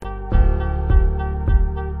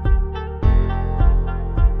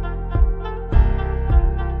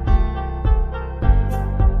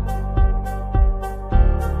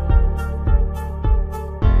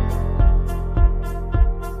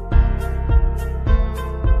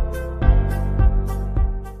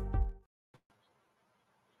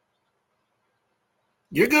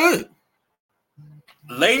You're good.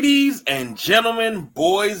 Ladies and gentlemen,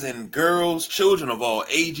 boys and girls, children of all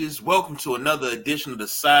ages, welcome to another edition of the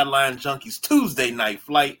Sideline Junkies Tuesday Night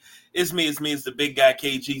Flight. It's me, it's the big guy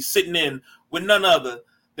KG, sitting in with none other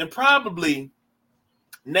than probably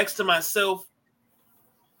next to myself,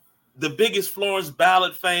 the biggest Florence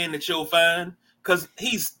Ballard fan that you'll find, because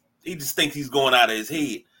he just thinks he's going out of his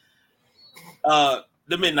head.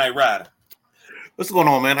 The Midnight Rider. What's going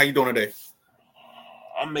on, man? How you doing today?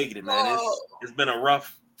 I'm making it, man. It's been a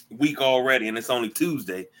rough week already, and it's only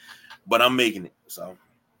Tuesday, but I'm making it. So,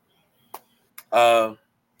 how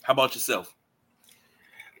about yourself?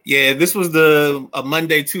 Yeah, this was a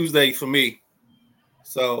Monday, Tuesday for me.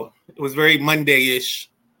 So it was very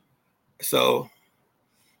Monday-ish. So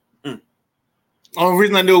only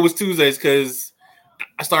reason I knew it was Tuesday is because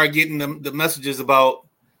I started getting the messages about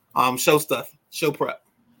show stuff, show prep.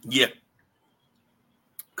 Yeah.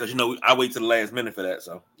 Because, I wait till the last minute for that.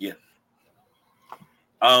 So, yeah.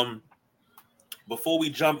 Before we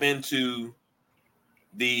jump into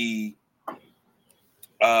the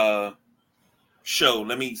show,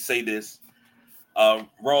 let me say this.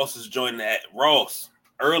 Ross is joining that. Ross,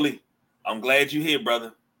 early. I'm glad you're here,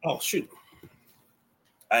 brother. Oh, shoot.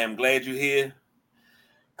 I am glad you're here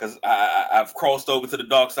because I've crossed over to the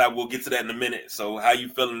dark side. We'll get to that in a minute. So, how you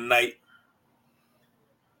feeling tonight?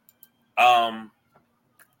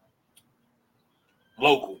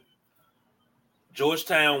 Local.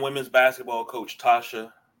 Georgetown women's basketball coach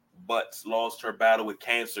Tasha Butts lost her battle with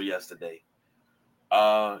cancer yesterday.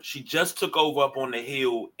 She just took over up on the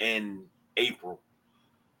Hill in April.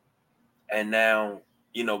 And now,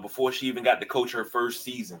 before she even got to coach her first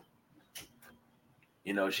season,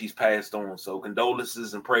 she's passed on. So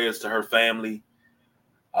condolences and prayers to her family,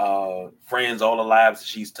 friends, all the lives that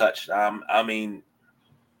she's touched. I mean,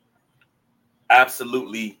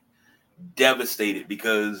 absolutely devastated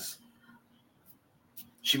because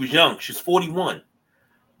she was young. She's 41.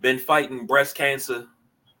 Been fighting breast cancer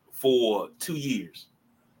for 2 years.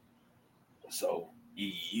 So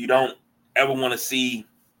you don't ever want to see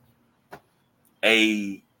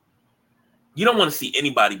you don't want to see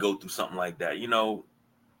anybody go through something like that.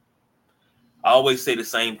 I always say the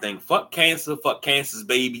same thing. Fuck cancer, fuck cancer's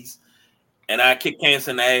babies. And I kick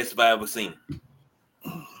cancer in the ass if I ever seen it.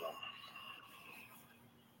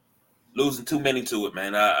 Losing too many to it,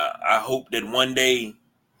 man. I hope that one day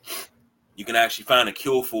you can actually find a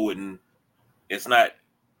cure for it, and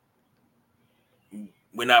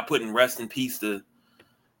we're not putting rest in peace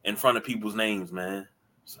in front of people's names, man.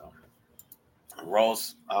 So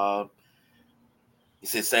Ross, he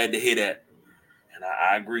said sad to hear that, and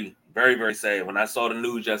I agree. Very, very sad. When I saw the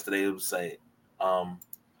news yesterday, it was sad.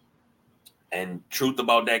 And truth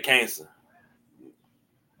about that cancer,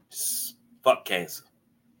 just fuck cancer.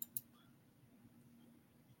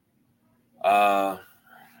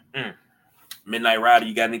 Midnight Rider,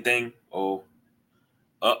 you got anything?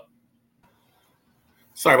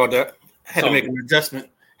 Sorry about that. Had to make an adjustment.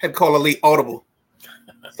 Had to call Elite Audible.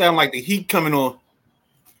 Sound like the heat coming on.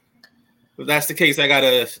 If that's the case, I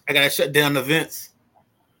gotta shut down the vents.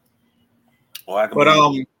 Yeah,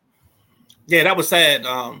 that was sad.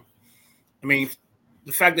 I mean,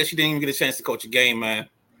 the fact that she didn't even get a chance to coach a game, man.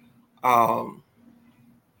 I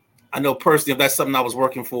know personally if that's something I was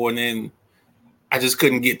working for and then I just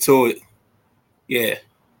couldn't get to it. Yeah.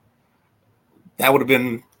 That would have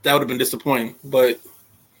been disappointing. But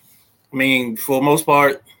I mean, for the most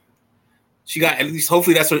part, she got at least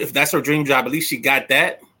hopefully if that's her dream job, at least she got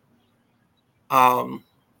that.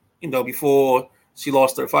 Before she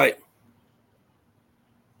lost her fight.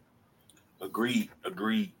 Agreed.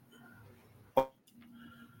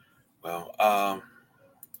 Well,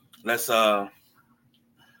 let's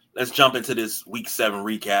jump into this week 7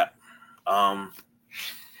 recap.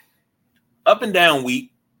 Up and down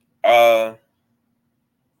week. It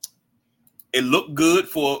looked good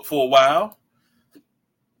for a while,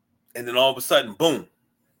 and then all of a sudden, boom,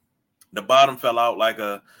 the bottom fell out like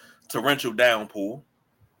a torrential downpour.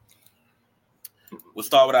 We'll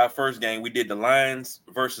start with our first game. We did the Lions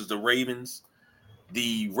versus the Ravens.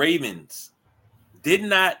 The Ravens did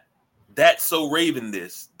not Raven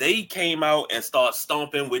this. They came out and started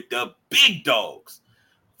stomping with the big dogs.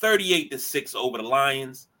 38-6 over the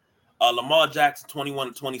Lions. Lamar Jackson,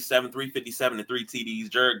 21-27, 357 and 3 TDs.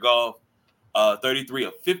 Jared Goff, 33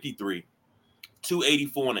 of 53,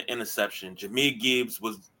 284 and an interception. Jahmyr Gibbs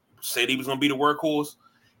said he was going to be the workhorse.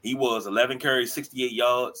 He was 11 carries, 68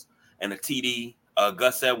 yards, and a TD.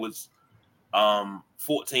 Gus Edwards,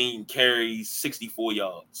 14 carries, 64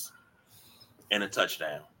 yards, and a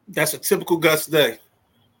touchdown. That's a typical Gus day.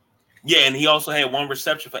 Yeah, and he also had one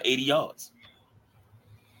reception for 80 yards.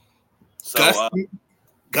 So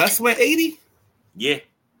Gus went 80? Yeah.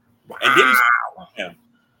 Wow. And didn't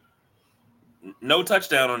no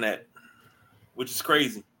touchdown on that, which is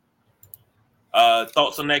crazy.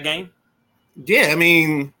 Thoughts on that game? Yeah, I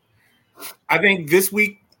mean, I think this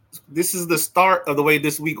is the start of the way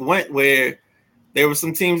this week went, where there were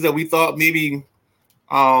some teams that we thought maybe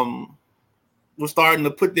were starting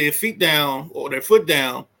to put their feet down or their foot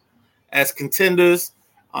down as contenders,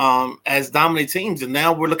 as dominant teams. And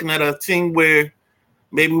now we're looking at a team where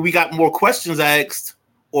maybe we got more questions asked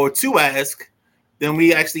or to ask than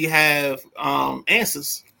we actually have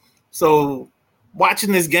answers. So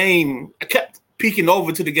watching this game, I kept peeking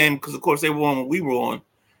over to the game because, of course, they were on when we were on.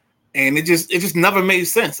 And it just never made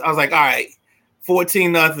sense. I was like, all right,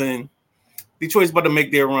 14-0. Detroit's about to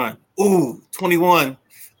make their run. Ooh, 21.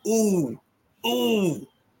 Ooh.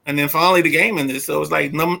 And then finally the game ended. So it was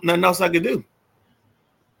like nothing else I could do.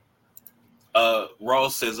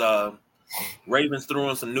 Ross says Ravens threw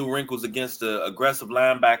in some new wrinkles against the aggressive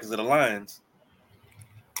linebackers of the Lions.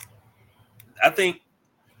 I think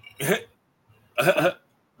that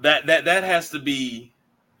has to be,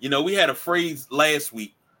 we had a phrase last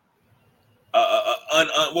week.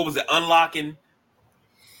 What was it? Unlocking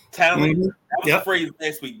talent. Mm-hmm. That was the phrase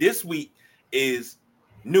last week. This week is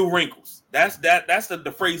new wrinkles. That's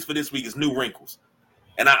the phrase for this week is new wrinkles.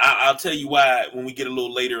 And I'll tell you why when we get a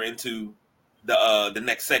little later into the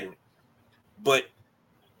next segment. But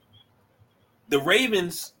the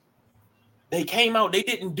Ravens, they came out, they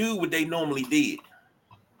didn't do what they normally did.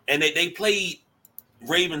 And they played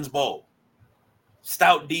Ravens ball.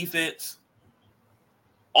 Stout defense.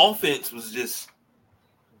 Offense was just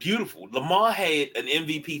beautiful. Lamar had an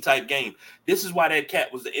MVP type game. This is why that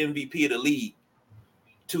cat was the MVP of the league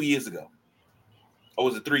 2 years ago. Or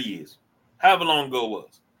was it 3 years? However long ago it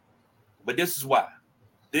was. But this is why.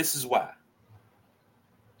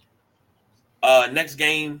 Next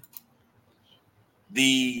game,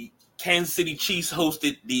 the Kansas City Chiefs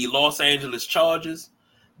hosted the Los Angeles Chargers.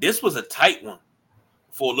 This was a tight one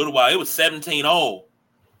for a little while. It was 17-all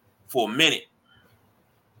for a minute.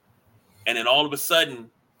 And then all of a sudden,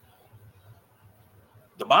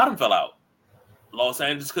 the bottom fell out. Los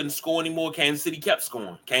Angeles couldn't score anymore. Kansas City kept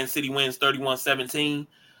scoring. Kansas City wins 31-17.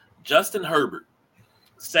 Justin Herbert,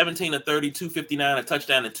 17 of 30, 259, a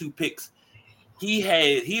touchdown and 2 picks.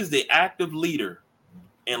 He's the active leader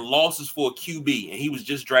in losses for a QB, and he was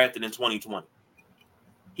just drafted in 2020.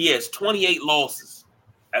 He has 28 losses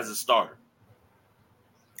as a starter.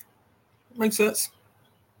 Makes sense.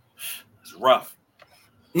 It's rough.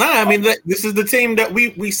 Nah, I mean, this is the team that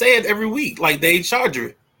we say it every week. Like, they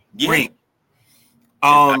Charger. Yeah.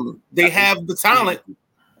 They have the talent.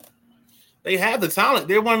 They have the talent.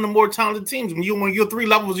 They're one of the more talented teams. When you're 3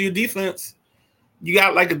 levels of your defense, you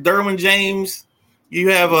got like a Derwin James. You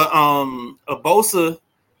have a Bosa.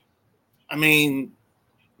 I mean,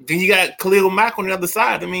 then you got Khalil Mack on the other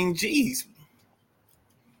side. I mean, geez.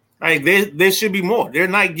 Like, there should be more. They're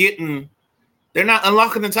not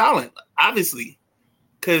unlocking the talent, obviously,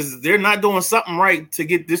 because they're not doing something right to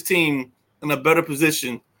get this team in a better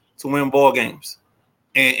position to win ball games.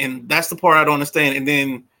 And that's the part I don't understand. And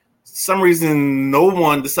then some reason no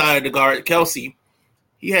one decided to guard Kelsey.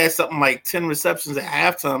 He had something like 10 receptions at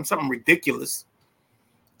halftime, something ridiculous.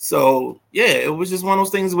 So, yeah, it was just one of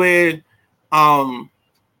those things where the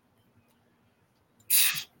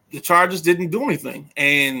Chargers didn't do anything.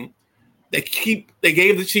 And they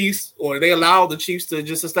gave the Chiefs, or they allowed the Chiefs to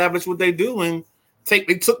just establish what they do and they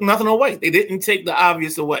took nothing away. They didn't take the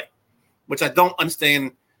obvious away, which I don't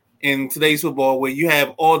understand in today's football where you have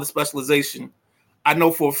all the specialization. I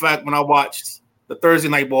know for a fact when I watched the Thursday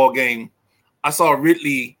night ball game, I saw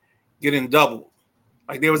Ridley getting doubled.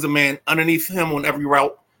 Like, there was a man underneath him on every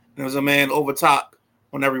route, and there was a man over top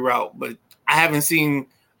on every route. But I haven't seen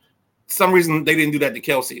some reason they didn't do that to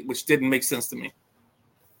Kelsey, which didn't make sense to me.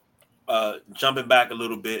 Jumping back a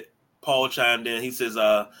little bit, Paul chimed in. He says,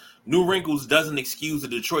 new wrinkles doesn't excuse the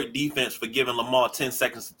Detroit defense for giving Lamar 10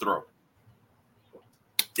 seconds to throw.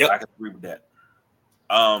 Yep. I can agree with that.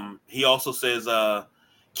 He also says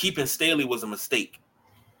keeping Staley was a mistake.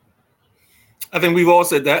 I think we've all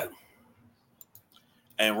said that.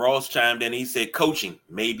 And Ross chimed in. He said coaching,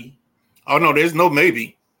 maybe. Oh, no, there's no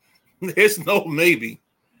maybe. There's no maybe.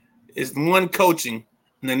 It's one coaching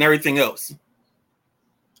and then everything else.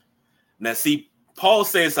 Now, see, Paul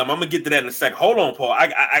said something. I'm going to get to that in a second. Hold on, Paul.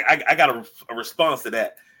 I got a response to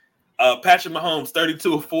that. Patrick Mahomes,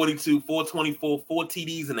 32 of 42, 424, 4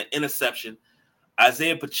 TDs and an interception.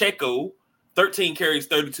 Isaiah Pacheco, 13 carries,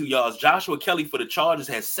 32 yards. Joshua Kelly for the Chargers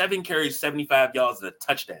has 7 carries, 75 yards and a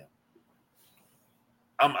touchdown.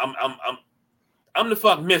 I'm the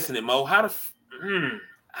fuck missing it, Mo. How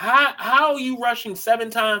are you rushing 7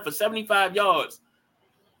 times for 75 yards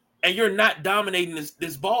and you're not dominating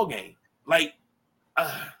this ball game? Like,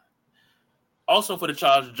 also for the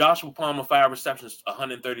Chargers, Joshua Palmer, 5 receptions,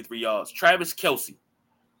 133 yards. Travis Kelce,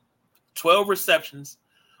 12 receptions,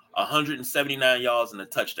 179 yards and a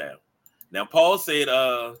touchdown. Now, Paul said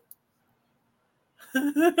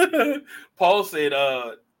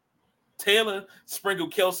Taylor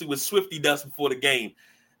sprinkled Kelce with Swifty dust before the game.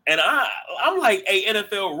 And I'm like, hey,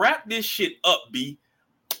 NFL, wrap this shit up, B.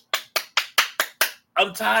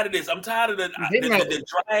 I'm tired of this. I'm tired of the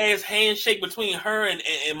dry-ass handshake between her and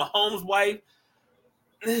Mahomes' wife.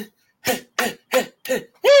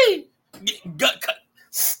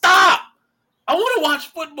 Stop! I want to watch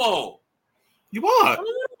football. You are. I don't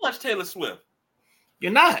want to watch Taylor Swift.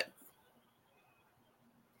 You're not.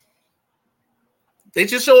 They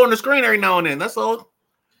just show on the screen every now and then. That's all.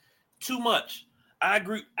 Too much. I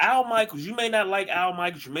agree. Al Michaels, you may not like Al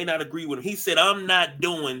Michaels. You may not agree with him. He said, I'm not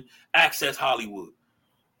doing Access Hollywood.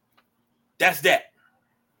 That's that.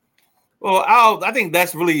 Well, I think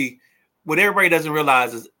that's really what everybody doesn't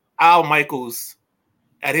realize is Al Michaels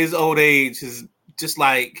at his old age is just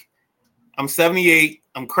like, I'm 78.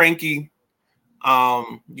 I'm cranky.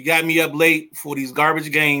 You got me up late for these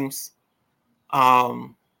garbage games.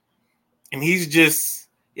 And he's just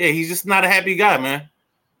not a happy guy, man.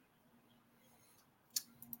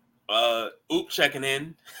 Oop, checking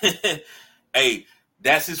in. Hey,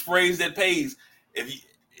 that's his phrase that pays. If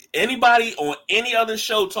anybody on any other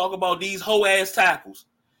show talk about these hoe ass tackles,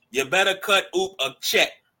 you better cut Oop a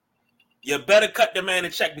check. You better cut the man a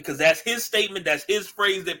check because that's his statement. That's his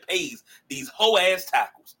phrase that pays. These hoe ass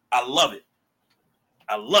tackles. I love it.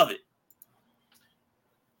 I love it.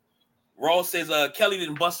 Ross says Kelly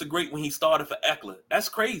didn't bust a great when he started for Eckler. That's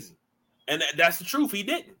crazy. And that's the truth. He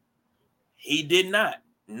didn't. He did not.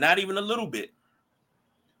 Not even a little bit.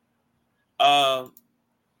 But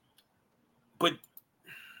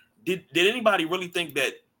did anybody really think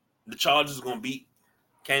that the Chargers were going to beat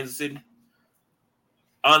Kansas City?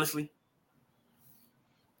 Honestly?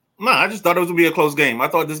 No, I just thought it was going to be a close game. I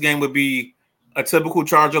thought this game would be a typical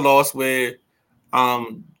Charger loss where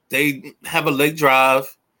they have a late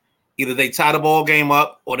drive. Either they tie the ball game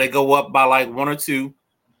up or they go up by like 1 or 2,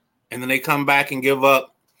 and then they come back and give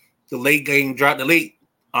up the late game drive, the late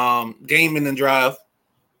game in the drive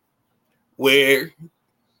where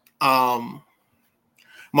Mahomes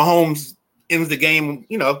ends the game,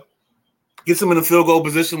 gets them in a field goal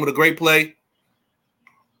position with a great play.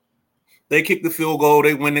 They kick the field goal.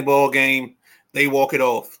 They win the ball game. They walk it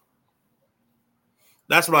off.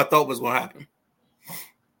 That's what I thought was going to happen.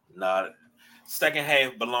 Nah, second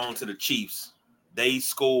half belonged to the Chiefs. They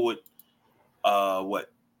scored, what?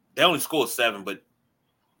 They only scored 7, but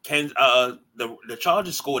the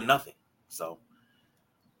Chargers scored nothing. So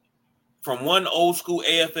from one old school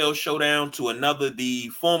AFL showdown to another, the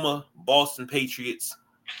former Boston Patriots,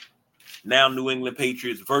 now New England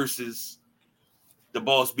Patriots versus the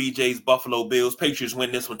boss BJ's Buffalo Bills. Patriots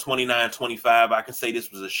win this one 29-25. I can say this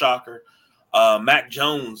was a shocker. Mac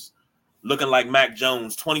Jones looking like Mac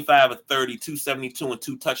Jones, 25 of 30, 272 and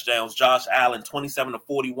 2 touchdowns. Josh Allen, 27 of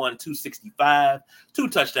 41, 265, 2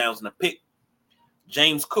 touchdowns and a pick.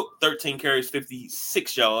 James Cook, 13 carries,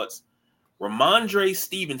 56 yards. Ramondre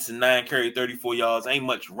Stevenson, 9 carries, 34 yards. Ain't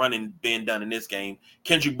much running being done in this game.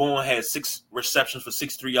 Kendrick Bourne had 6 receptions for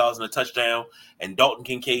 63 yards and a touchdown. And Dalton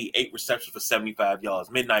Kincaid, 8 receptions for 75 yards.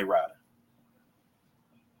 Midnight Rider.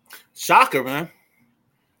 Shocker, man.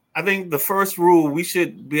 I think the first rule, we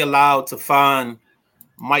should be allowed to find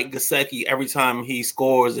Mike Gesicki every time he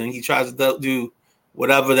scores and he tries to do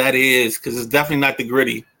whatever that is, because it's definitely not the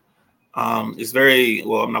gritty. It's very,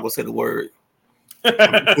 well, I'm not going to say the word.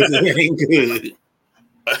 It ain't good.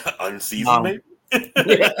 Unseasoned, maybe?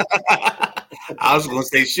 I was going to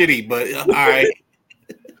say shitty, but all right.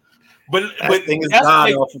 But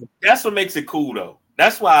that's what makes it cool, though.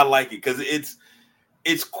 That's why I like it, because it's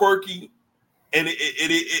quirky. And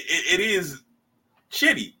it is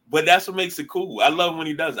shitty, but that's what makes it cool. I love when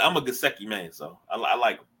he does it. I'm a Gesicki man, so I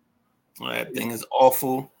like him. That thing is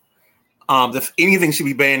awful. If anything should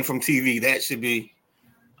be banned from TV, that should be.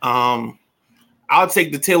 I'll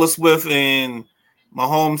take the Taylor Swift and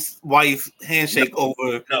Mahomes' wife handshake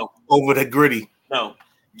over the gritty. No,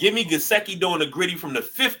 give me Gesicki doing the gritty from the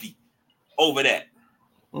 50 over that.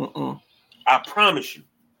 I promise you.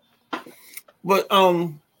 But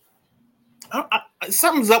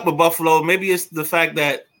something's up with Buffalo. Maybe it's the fact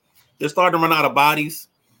that they're starting to run out of bodies.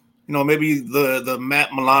 Maybe the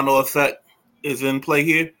Matt Milano effect is in play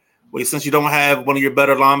here, where since you don't have one of your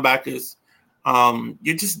better linebackers,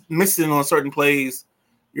 You're just missing on certain plays.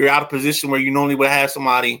 You're out of position where you normally would have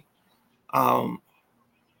somebody. And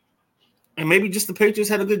maybe just the Patriots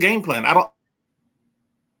had a good game plan. I don't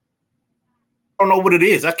know what it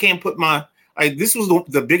is. I can't put this was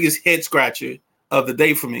the biggest head scratcher of the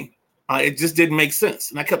day for me. It just didn't make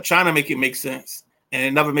sense. And I kept trying to make it make sense. And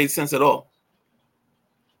it never made sense at all.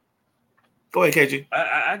 Go ahead, KG.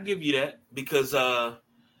 I give you that because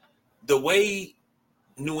the way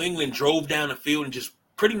New England drove down the field and just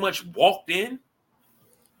pretty much walked in,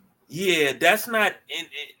 yeah, that's not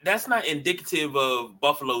indicative of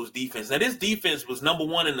Buffalo's defense. Now, this defense was number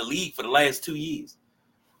one in the league for the last 2 years.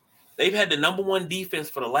 They've had the number one defense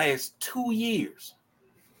for the last 2 years.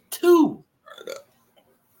 2.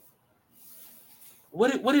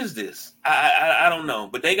 What is this? I don't know,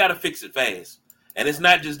 but they got to fix it fast. And it's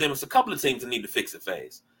not just them. It's a couple of teams that need to fix it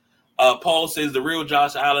fast. Paul says the real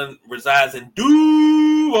Josh Allen resides in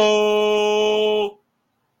Duval.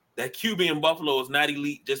 That QB in Buffalo is not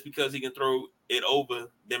elite just because he can throw it over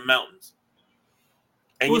them mountains.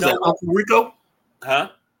 And Who's that, Uncle Rico? Huh?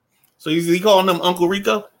 So he calling them Uncle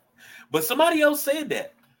Rico? But somebody else said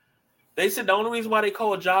that. They said the only reason why they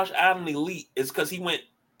call Josh Allen elite is because he went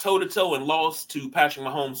toe-to-toe and lost to Patrick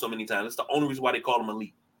Mahomes so many times. That's the only reason why they call him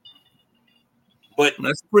elite. But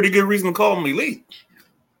that's a pretty good reason to call him elite.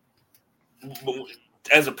 But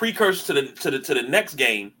as a precursor to the next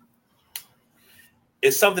game,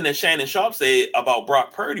 it's something that Shannon Sharp said about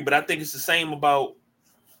Brock Purdy, but I think it's the same about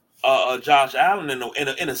Josh Allen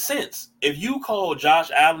in a sense. If you call Josh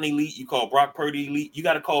Allen elite, you call Brock Purdy elite, you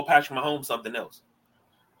got to call Patrick Mahomes something else.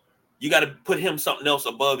 You got to put him something else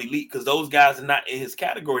above elite because those guys are not in his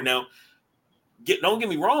category. Now, don't get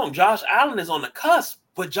me wrong, Josh Allen is on the cusp,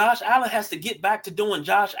 but Josh Allen has to get back to doing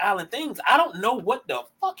Josh Allen things. I don't know what the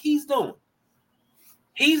fuck he's doing.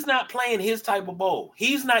 He's not playing his type of ball.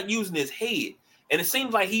 He's not using his head. And it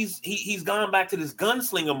seems like he's gone back to this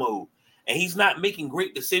gunslinger mode, and he's not making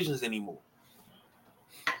great decisions anymore.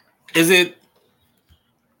 Is it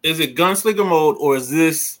gunslinger mode, or is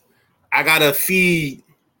this I gotta feed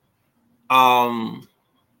what's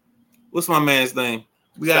my man's name?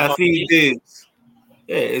 We gotta feed Diggs.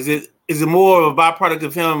 Yeah, is it more of a byproduct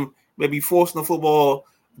of him maybe forcing the football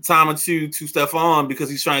a time or two to Stephon because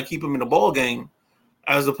he's trying to keep him in the ball game,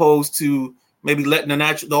 as opposed to maybe letting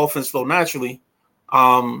the offense flow naturally?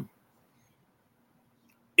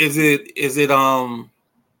 Is it a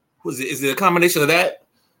combination of that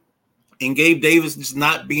and Gabe Davis just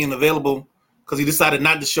not being available because he decided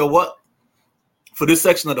not to show up for this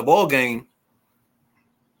section of the ball game?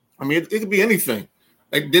 I mean, it could be anything.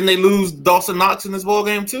 Like, didn't they lose Dawson Knox in this ball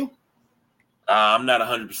game too? I'm not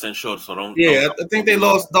 100% sure, so don't. Yeah, I think they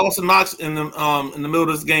lost Dawson Knox in the middle of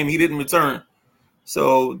this game. He didn't return,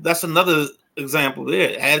 so that's another example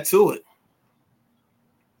there. Add to it.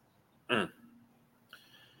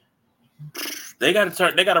 They got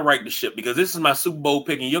to right the ship because this is my Super Bowl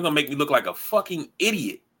pick, and you're gonna make me look like a fucking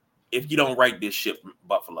idiot if you don't right this ship,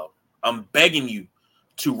 Buffalo. I'm begging you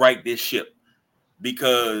to right this ship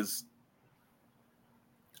because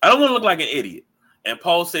I don't want to look like an idiot. And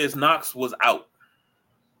Paul says Knox was out.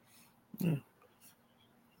 I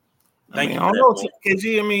don't know,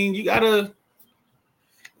 KG. I mean, you gotta.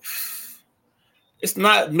 It's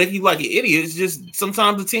not making you like an idiot. It's just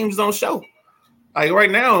sometimes the teams don't show. Like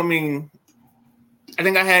right now, I mean, I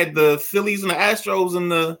think I had the Phillies and the Astros in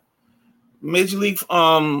the Major League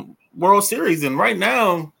World Series, and right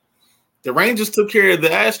now, the Rangers took care of the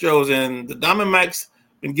Astros, and the Diamondbacks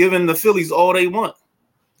been giving the Phillies all they want.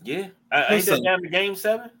 Yeah, ain't that down to Game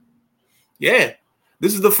 7? Yeah,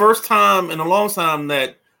 this is the first time in a long time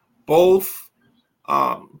that both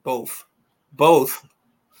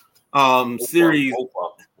series,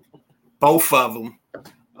 both of them,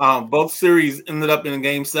 both series ended up in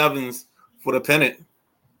Game 7s for the pennant.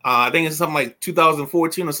 I think it's something like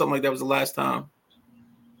 2014 or something like that was the last time.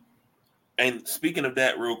 And speaking of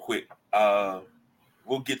that, real quick,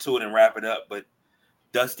 we'll get to it and wrap it up. But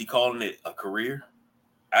Dusty calling it a career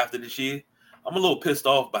after this year, I'm a little pissed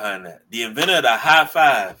off behind that. The inventor of the high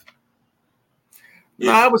five.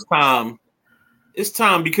 No, it was time. It's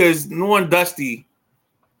time because knowing Dusty,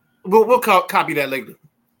 we'll copy that later.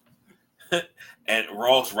 And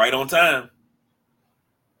Ross right on time.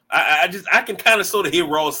 I can kind of sort of hear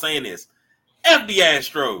Ross saying this. F the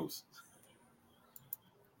Astros.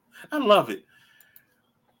 I love it.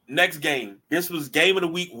 Next game. This was game of the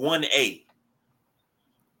week 1A.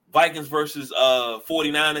 Vikings versus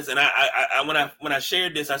 49ers. And when I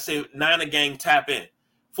shared this, I said Niner gang tap in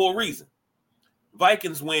for a reason.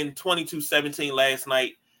 Vikings win 22-17 last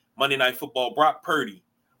night, Monday Night Football. Brock Purdy,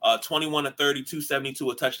 21 of 30, 272,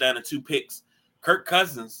 a touchdown and 2 picks. Kirk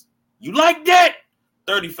Cousins, you like that?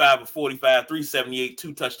 35 of 45, 378,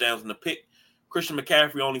 2 touchdowns and a pick. Christian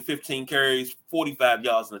McCaffrey, only 15 carries, 45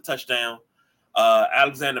 yards and a touchdown.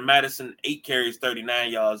 Alexander Mattison, 8 carries,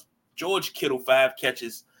 39 yards. George Kittle, 5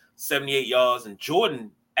 catches, 78 yards. And Jordan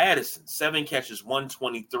Addison, 7 catches,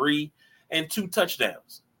 123, and 2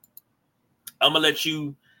 touchdowns. I'm going to let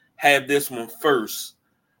you have this one first,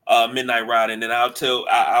 Midnight Ride, and then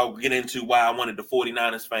I'll get into why I wanted the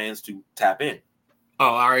 49ers fans to tap in.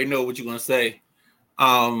 Oh, I already know what you're going to say.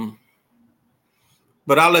 But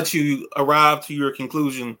I'll let you arrive to your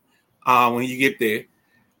conclusion when you get there.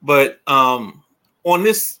 But on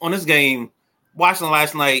this game, watching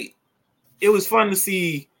last night, it was fun to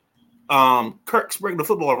see Kirk spread the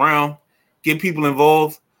football around, get people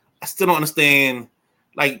involved. I still don't understand.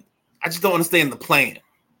 I just don't understand the plan.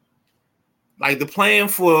 The plan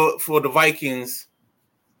for the Vikings,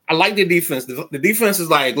 I like the defense. The defense is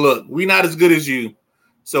like, look, we're not as good as you,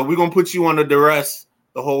 so we're going to put you under duress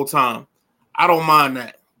the whole time. I don't mind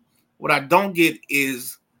that. What I don't get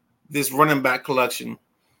is this running back collection.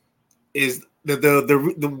 Is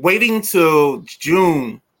the waiting till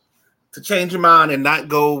June to change your mind and not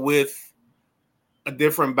go with a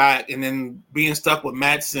different back, and then being stuck with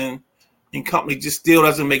Matson and company just still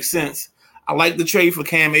doesn't make sense. I like the trade for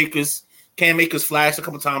Cam Akers. Cam Akers flashed a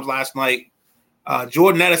couple times last night.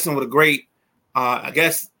 Jordan Addison with a great,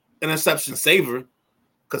 interception saver,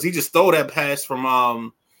 because he just stole that pass from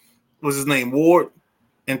what was his name, Ward,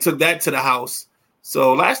 and took that to the house.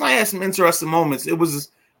 So last night had some interesting moments. It was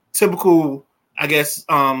typical,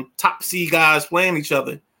 top C guys playing each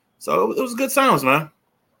other. So it was good sounds, man.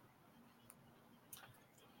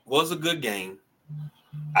 Was a good game.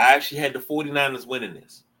 I actually had the 49ers winning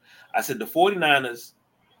this. I said the 49ers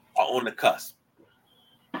are on the cusp.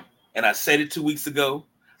 And I said it 2 weeks ago.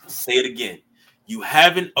 I'll say it again. You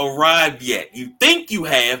haven't arrived yet. You think you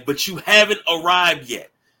have, but you haven't arrived yet.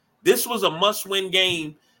 This was a must-win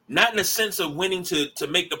game, not in the sense of winning to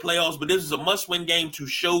make the playoffs, but this is a must-win game to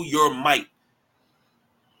show your might.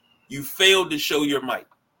 You failed to show your might.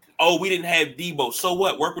 Oh, we didn't have Debo. So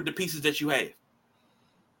what? Work with the pieces that you have.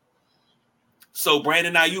 So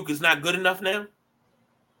Brandon Ayuk is not good enough now?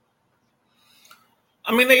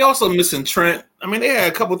 I mean, they also missing Trent. I mean, they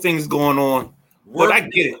had a couple things going on. But I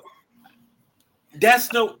get it.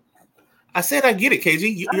 I said I get it,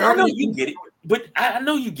 KG. I know you get it. But I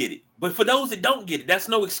know you get it. But for those that don't get it, that's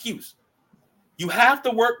no excuse. You have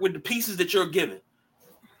to work with the pieces that you're given.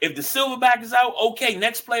 If the silverback is out, okay,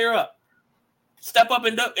 next player up. Step up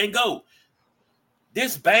and go.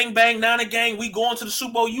 This bang, bang, Niner gang, we going to the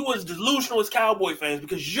Super Bowl. You as delusional as Cowboy fans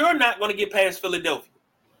because you're not going to get past Philadelphia.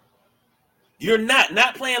 You're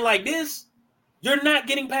not playing like this. You're not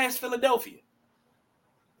getting past Philadelphia.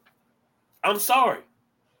 I'm sorry.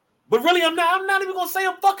 But really, I'm not even going to say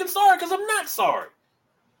I'm fucking sorry because I'm not sorry.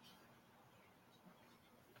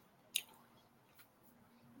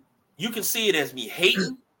 You can see it as me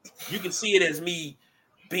hating. You can see it as me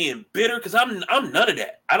being bitter because I'm none of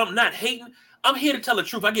that. I'm not hating. I'm here to tell the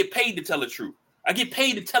truth. I get paid to tell the truth. I get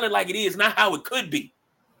paid to tell it like it is, not how it could be.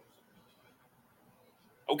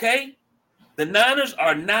 Okay? The Niners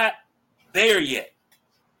are not there yet.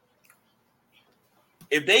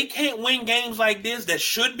 If they can't win games like this that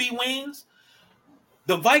should be wins,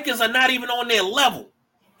 the Vikings are not even on their level,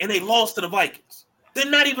 and they lost to the Vikings.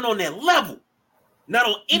 They're not even on their level. Not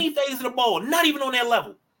on any phase of the ball. Not even on their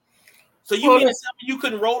level. So you mean to tell me you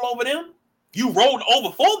couldn't roll over them? You rolled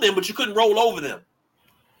over for them, but you couldn't roll over them.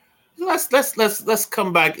 Let's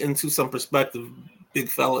come back into some perspective, big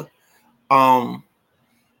fella. I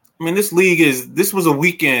mean, this was a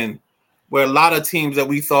weekend where a lot of teams that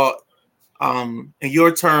we thought, in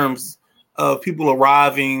your terms of people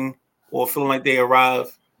arriving or feeling like they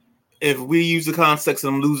arrive, if we use the context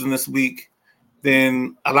of them losing this week,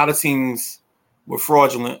 then a lot of teams were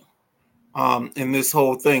fraudulent in this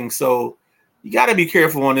whole thing. So you got to be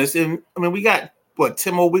careful on this. And I mean, we got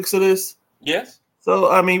 10 more weeks of this. Yes.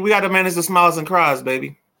 So I mean, we got to manage the smiles and cries,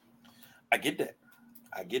 baby. I get that.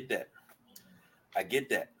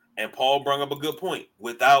 And Paul brought up a good point.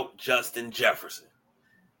 Without Justin Jefferson,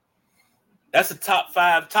 that's a top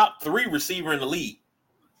 3 receiver in the league.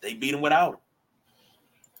 They beat him without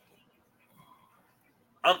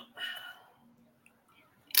him.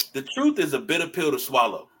 The truth is a bitter pill to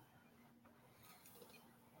swallow.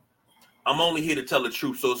 I'm only here to tell the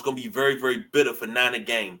truth, so it's going to be very, very bitter for Niner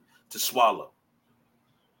game to swallow.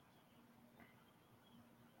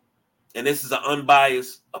 And this is an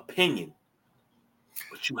unbiased opinion,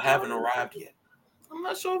 but you haven't arrived yet. I'm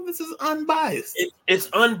not sure if this is unbiased. It's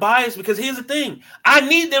unbiased because here's the thing. I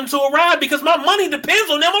need them to arrive because my money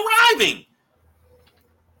depends on them arriving.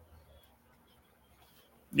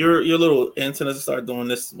 Your little antennas start doing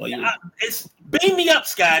this while you. It's beam me up,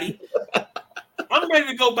 Scotty. I'm ready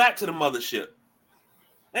to go back to the mothership.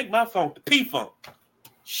 Make my funk the P funk.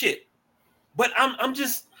 Shit. But I'm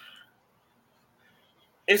just.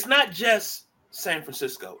 It's not just San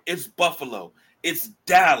Francisco. It's Buffalo. It's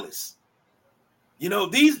Dallas. You know,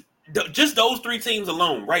 just those three teams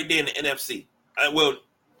alone, right there in the NFC. Well,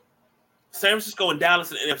 San Francisco and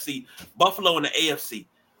Dallas in the NFC, Buffalo in the AFC.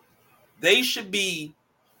 They should be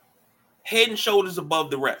head and shoulders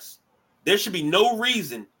above the rest. There should be no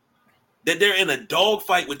reason that they're in a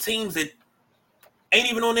dogfight with teams that ain't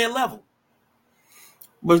even on their level.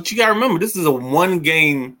 But you gotta remember, this is a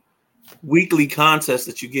 1-game weekly contest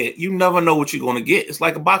that you get. You never know what you're going to get. It's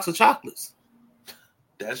like a box of chocolates.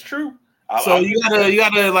 That's true. So you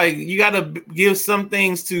gotta give some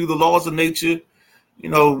things to the laws of nature. You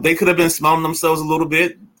know, they could have been smelling themselves a little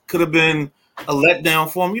bit. Could have been a letdown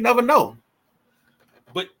for them. You never know.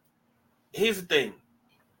 But here's the thing.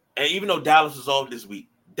 And even though Dallas is off this week,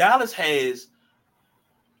 Dallas has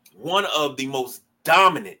one of the most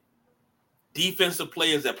dominant defensive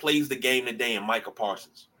players that plays the game today in Micah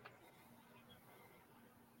Parsons.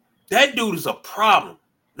 That dude is a problem.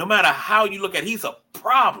 No matter how you look at it, he's a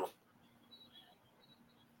problem.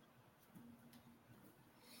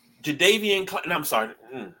 Myles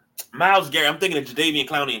Garrett. I'm thinking of Jadeveon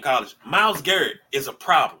Clowney in college. Myles Garrett is a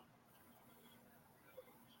problem.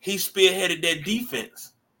 He spearheaded that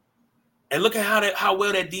defense. And look at how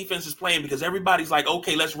well that defense is playing, because everybody's like,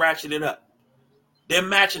 okay, let's ratchet it up. They're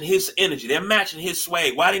matching his energy. They're matching his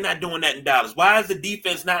swag. Why are they not doing that in Dallas? Why is the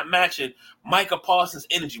defense not matching Micah Parsons'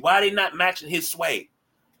 energy? Why are they not matching his swag?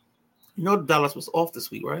 You know Dallas was off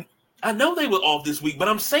this week, right? I know they were off this week, but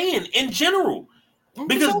I'm saying in general,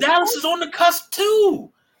 because Dallas is on the cusp too.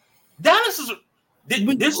 Dallas is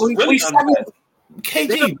this really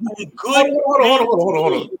KG.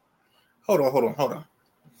 Hold on.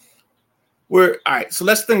 All right, so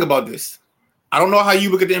let's think about this. I don't know how you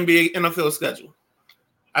look at the NBA NFL schedule.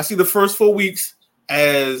 I see the first 4 weeks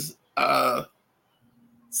as a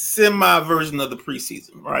semi version of the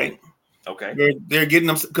preseason, right? Okay. They're getting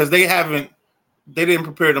them because they didn't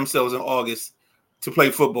prepare themselves in August to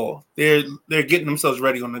play football. They're getting themselves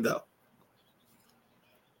ready on the go.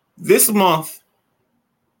 This month,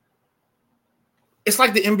 it's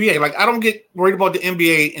like the NBA. Like, I don't get worried about the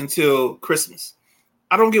NBA until Christmas.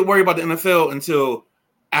 I don't get worried about the NFL until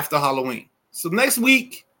after Halloween. So next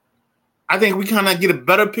week, I think we kind of get a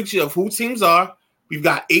better picture of who teams are. We've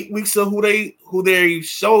got 8 weeks of who they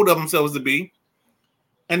showed themselves to be.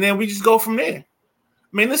 And then we just go from there. I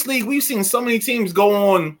mean, this league, we've seen so many teams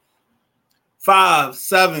go on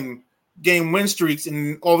 5-7 game win streaks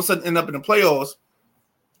and all of a sudden end up in the playoffs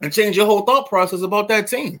and change your whole thought process about that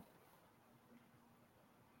team.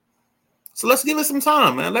 So let's give it some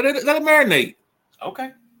time, man. Let it marinate.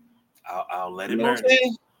 Okay. I'll let it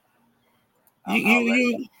marinate.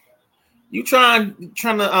 You trying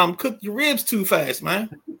to cook your ribs too fast, man.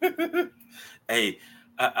 Hey,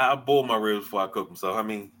 I boil my ribs before I cook them. So I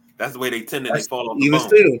mean, that's the way they tend to fall off the even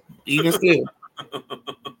bone. Even still.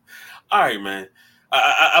 All right, man.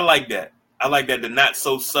 I like that. I like that. The not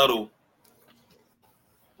so subtle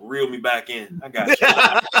reel me back in. I got you.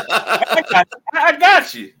 I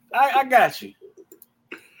got you. I got you.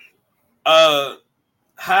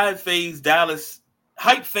 Hype fades. Dallas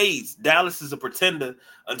is a pretender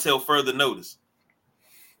until further notice.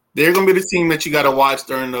 They're gonna be the team that you got to watch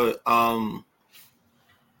during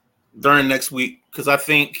next week, because I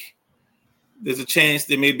think there's a chance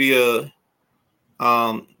there may be a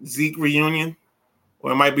Zeke reunion,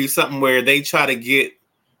 or it might be something where they try to get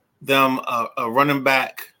them a running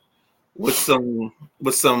back with some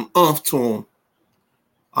oomph to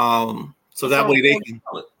them. So that way they can.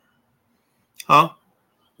 Huh?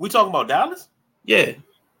 We talking about Dallas? Yeah.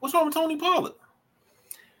 What's wrong with Tony Pollard?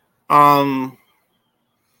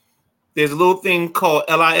 There's a little thing called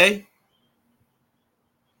LIA.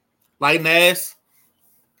 Lighting ass.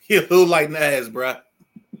 He a little lighting ass, bro.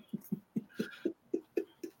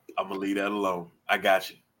 I'm gonna leave that alone. I got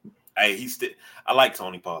you. Hey, I like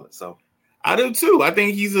Tony Pollard, so I do too. I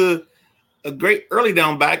think he's a great early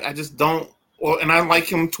down back. I just don't, and I like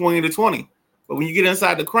him 20-20. But when you get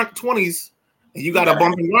inside the 20s and you got to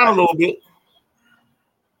bump him around a little bit,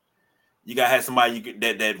 you gotta have somebody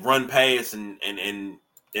that run past and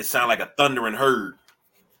it sound like a thundering herd.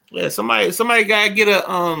 Yeah, somebody gotta get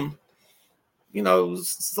a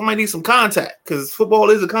somebody needs some contact, because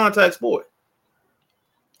football is a contact sport.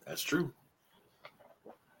 That's true.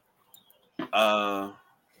 Come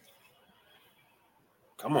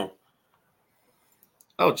on.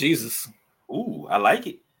 Oh Jesus. Ooh, I like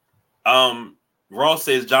it. Ross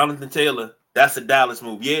says Jonathan Taylor, that's a Dallas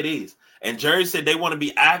move. Yeah, it is. And Jerry said they want to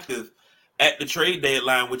be active at the trade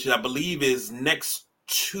deadline, which I believe is next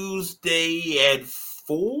Tuesday at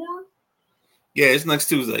 4. Yeah, it's next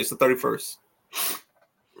Tuesday. It's the 31st.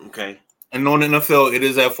 Okay. And on the NFL, it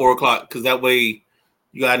is at 4:00 because that way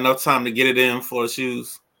you got enough time to get it in for the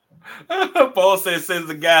shoes. Paul says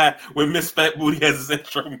the guy with Miss Fat Booty as his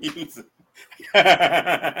intro music.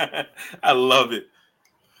 I love it.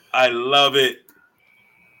 I love it.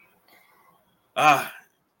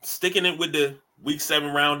 Sticking it with the Week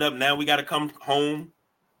 7 roundup. Now we got to come home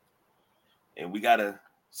and we got to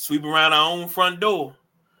sweep around our own front door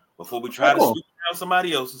before we try to sweep around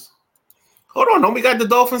somebody else's. Hold on. Don't we got the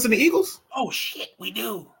Dolphins and the Eagles? Oh, shit, we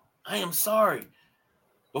do. I am sorry.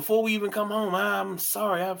 Before we even come home, I'm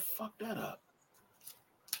sorry. I fucked that up.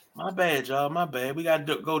 My bad, y'all. My bad. We got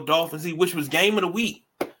to go Dolphins, which was game of the week.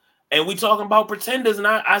 And we talking about pretenders, and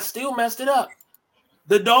I still messed it up.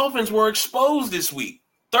 The Dolphins were exposed this week.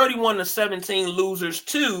 31-17 losers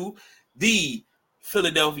to the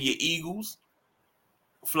Philadelphia Eagles.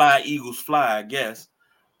 Fly, Eagles, fly, I guess.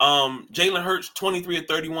 Jalen Hurts, 23 of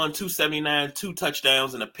 31, 279, 2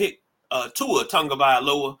 touchdowns, and a pick. Tua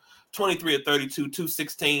Tagovailoa, 23 of 32,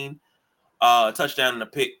 216, touchdown and a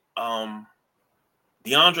pick.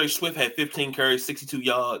 DeAndre Swift had 15 carries, 62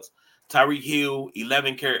 yards. Tyreek Hill,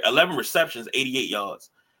 11 receptions, 88 yards.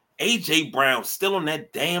 A.J. Brown still on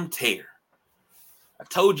that damn tear. I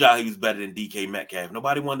told y'all he was better than DK Metcalf.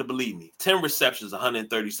 Nobody wanted to believe me. 10 receptions,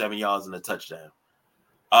 137 yards, and a touchdown.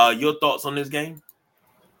 Your thoughts on this game?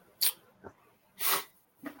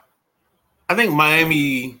 I think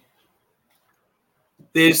Miami,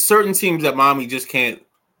 there's certain teams that Miami just isn't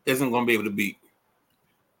going to be able to beat.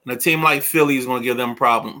 And a team like Philly is going to give them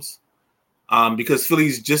problems because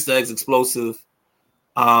Philly's just as explosive.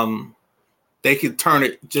 They could turn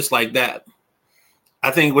it just like that. I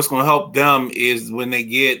think what's going to help them is when they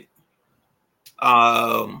get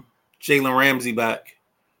Jalen Ramsey back.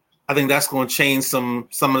 I think that's going to change some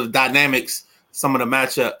of the dynamics, some of the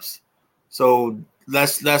matchups. So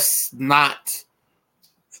let's not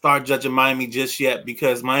start judging Miami just yet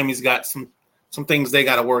because Miami's got some things they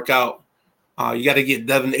got to work out. You got to get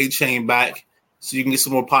Devin A-Chain back so you can get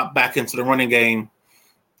some more pop back into the running game.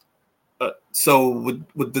 So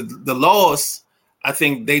with the loss, I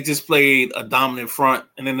think they just played a dominant front,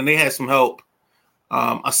 and then they had some help.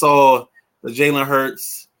 I saw the Jalen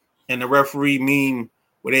Hurts and the referee meme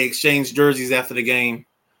where they exchanged jerseys after the game.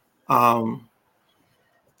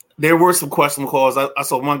 There were some questionable calls. I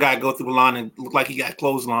saw one guy go through the line and looked like he got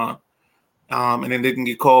clothesline, and then didn't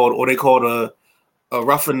get called, or they called a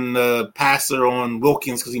roughing the passer on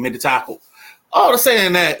Wilkins because he made the tackle. All I'm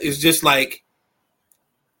saying that is just like,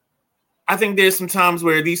 I think there's some times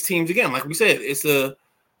where these teams, again, like we said,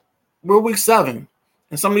 we're week 7,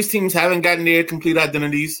 and some of these teams haven't gotten their complete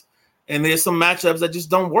identities, and there's some matchups that just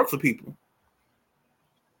don't work for people.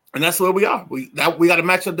 And that's where we are. We got a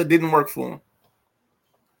matchup that didn't work for them.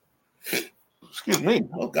 Excuse me.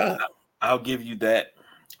 Oh, God. I'll give you that.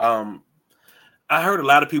 I heard a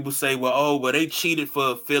lot of people say, well, they cheated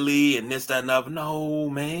for Philly and this, that, and other. No,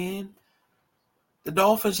 man. The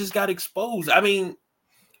Dolphins just got exposed. I mean,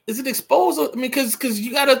 is it exposed? I mean, because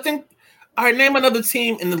you got to think, all right, name another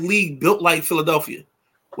team in the league built like Philadelphia,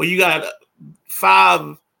 where you got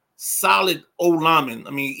 5 solid O-linemen.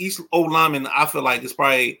 I mean, each O-lineman, I feel like, is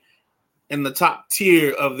probably in the top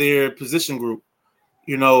tier of their position group.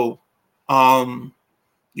 You know,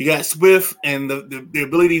 you got Swift and the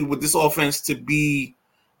ability with this offense to be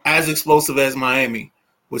as explosive as Miami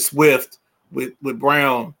with Swift, with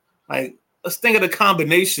Brown. Like, let's think of the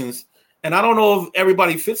combinations. And I don't know if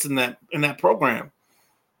everybody fits in that program.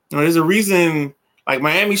 You know, there's a reason like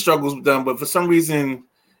Miami struggles with them, but for some reason,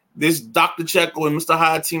 this Dr. Checkle and Mr.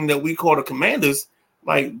 Hyde team that we call the Commanders,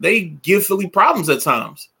 like they give Philly problems at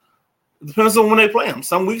times. It depends on when they play them.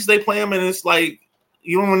 Some weeks they play them and it's like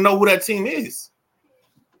you don't even know who that team is.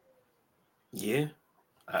 Yeah,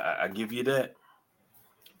 I give you that.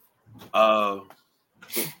 What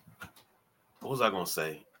was I gonna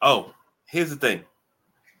say? Oh, here's the thing.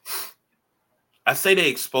 I say they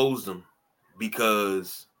exposed them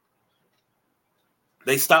because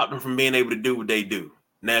they stopped them from being able to do what they do.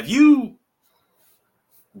 Now, if you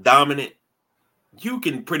dominant, you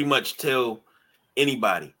can pretty much tell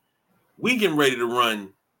anybody, we getting ready to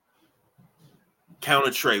run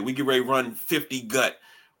counter trade. We get ready to run 50 gut.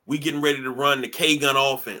 We getting ready to run the K-gun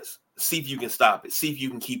offense. See if you can stop it. See if you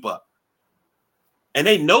can keep up. And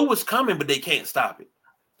they know what's coming, but they can't stop it.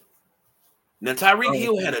 Now, Tyreek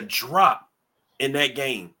Hill had a drop in that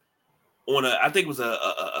game on I think it was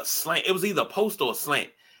a slant. It was either a post or a slant.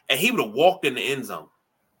 and he would have walked in the end zone.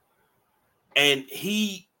 And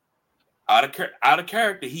he, out of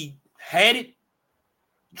character, he had it,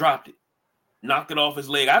 dropped it, knocked it off his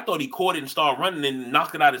leg. I thought he caught it and started running and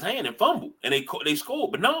knocked it out of his hand and fumbled, and they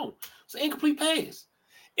scored. But no, it's an incomplete pass.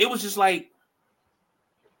 It was just like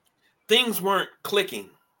things weren't clicking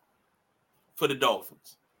for the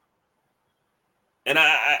Dolphins. And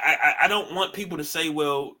I don't want people to say,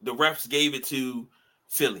 well, the refs gave it to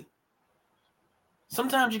Philly.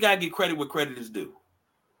 Sometimes you got to give credit where credit is due.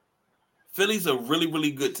 Philly's a really,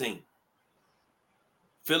 really good team.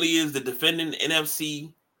 Philly is the defending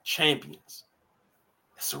NFC champions.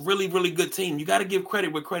 It's a really, really good team. You got to give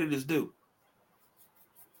credit where credit is due.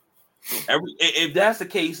 If that's the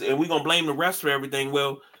case, and we're going to blame the refs for everything,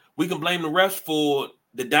 well, we can blame the refs for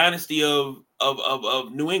the dynasty of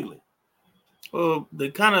New England. Well, they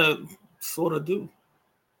kind of sort of do.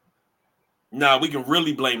 No, we can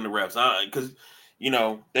really blame the refs because,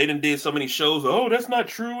 they done did so many shows. Oh, that's not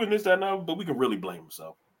true and this, that, and that. But we can really blame them.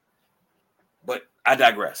 So, but I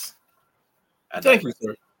digress. Thank you,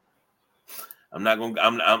 sir. I'm not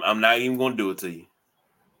even gonna do it to you.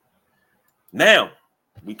 Now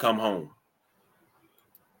we come home.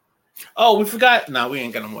 Oh, we forgot. No, we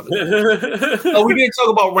ain't got no more. Oh, we did talk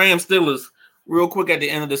about Rams Steelers real quick at the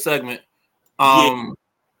end of the segment.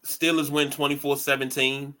 Steelers win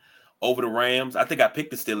 24-17 over the Rams. I think I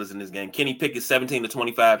picked the Steelers in this game. Kenny Pickett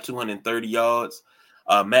 17-25, 230 yards.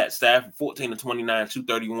 Matt Stafford 14-29,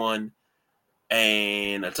 231,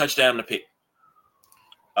 and a touchdown to pick.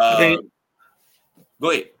 Go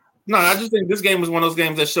ahead. No, I just think this game was one of those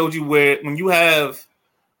games that showed you where when you have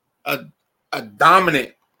a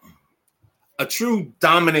true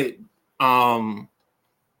dominant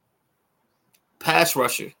pass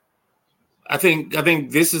rusher. I think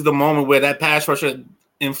this is the moment where that pass rusher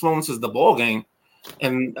influences the ball game,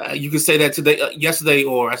 and you could say that yesterday,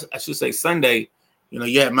 or I should say Sunday.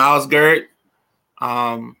 You had Myles Garrett,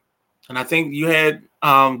 and I think you had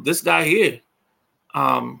this guy here,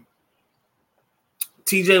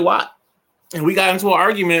 T.J. Watt, and we got into an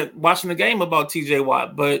argument watching the game about T.J.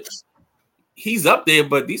 Watt, but he's up there.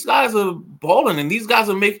 But these guys are balling, and these guys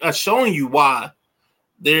are showing you why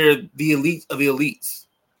they're the elite of the elites.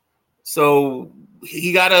 So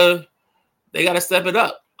they gotta step it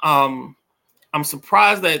up. I'm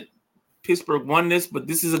surprised that Pittsburgh won this, but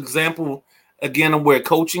this is an example again of where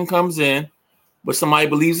coaching comes in, where somebody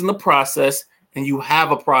believes in the process and you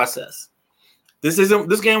have a process. This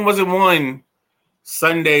game wasn't won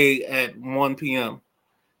Sunday at 1 p.m.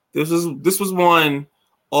 This was won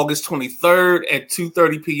August 23rd at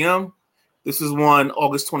 2:30 p.m. This was won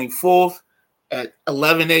August 24th at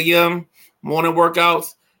 11 a.m. morning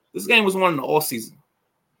workouts. This game was won in the off season.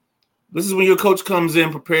 This is when your coach comes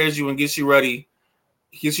in, prepares you, and gets you ready.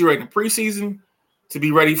 He gets you ready in preseason to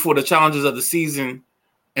be ready for the challenges of the season,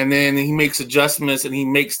 and then he makes adjustments and he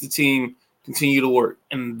makes the team continue to work.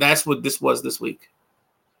 And that's what this was this week.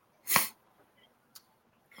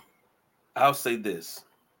 I'll say this.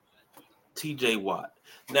 T.J. Watt.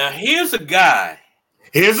 Now, here's a guy.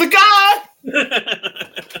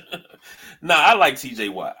 Nah, I like T.J.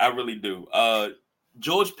 Watt. I really do.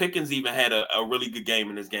 George Pickens even had a really good game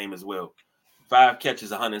in this game as well. 5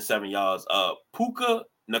 catches, 107 yards. Puka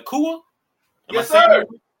Nacua? Yes, sir.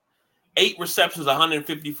 8 receptions,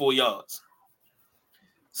 154 yards.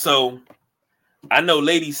 So I know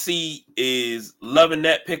Lady C is loving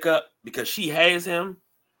that pickup because she has him.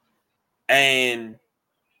 And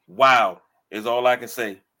wow is all I can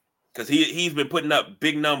say. Because he's been putting up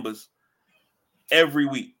big numbers every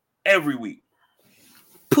week.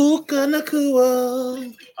 Puka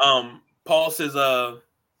Nacua. Paul says the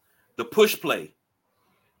push play.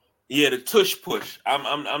 Yeah, the tush push.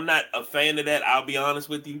 I'm not a fan of that. I'll be honest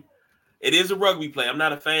with you. It is a rugby play. I'm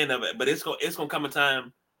not a fan of it, but it's gonna come a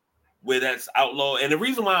time where that's outlawed. And the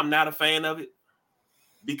reason why I'm not a fan of it,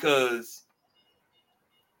 because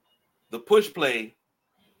the push play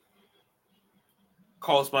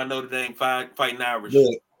cost my Notre Dame Fighting Irish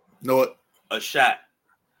a shot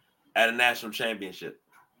at a national championship.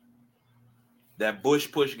 That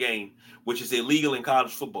Bush push game, which is illegal in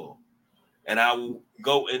college football. And I will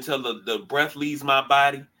go until the breath leaves my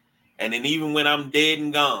body. And then even when I'm dead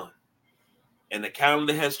and gone, and the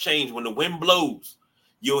calendar has changed, when the wind blows,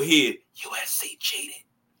 you'll hear USC cheated.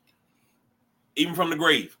 Even from the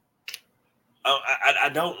grave. I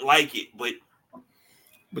don't like it, but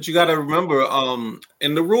you got to remember,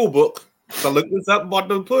 in the rule book, so look this up about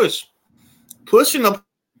the pushing up.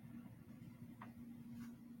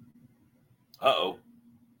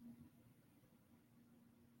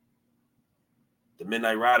 The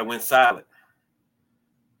Midnight Rider went silent.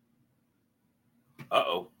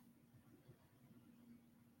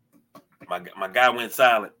 My guy went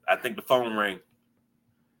silent. I think the phone rang.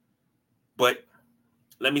 But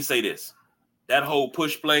let me say this. That whole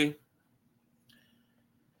push play,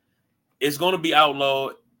 it's going to be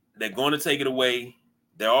outlawed. They're going to take it away.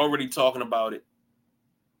 They're already talking about it.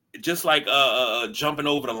 Just like jumping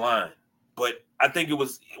over the line. But I think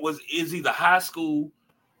is either high school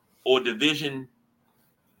or Division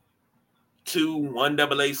II,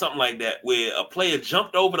 1AA, something like that, where a player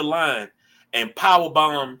jumped over the line and power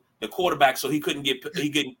bombed the quarterback so he couldn't get pushed.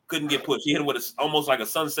 He hit him with almost like a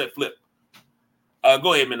sunset flip.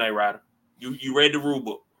 Go ahead, Midnight Rider. You read the rule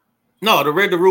book. No, to read the rule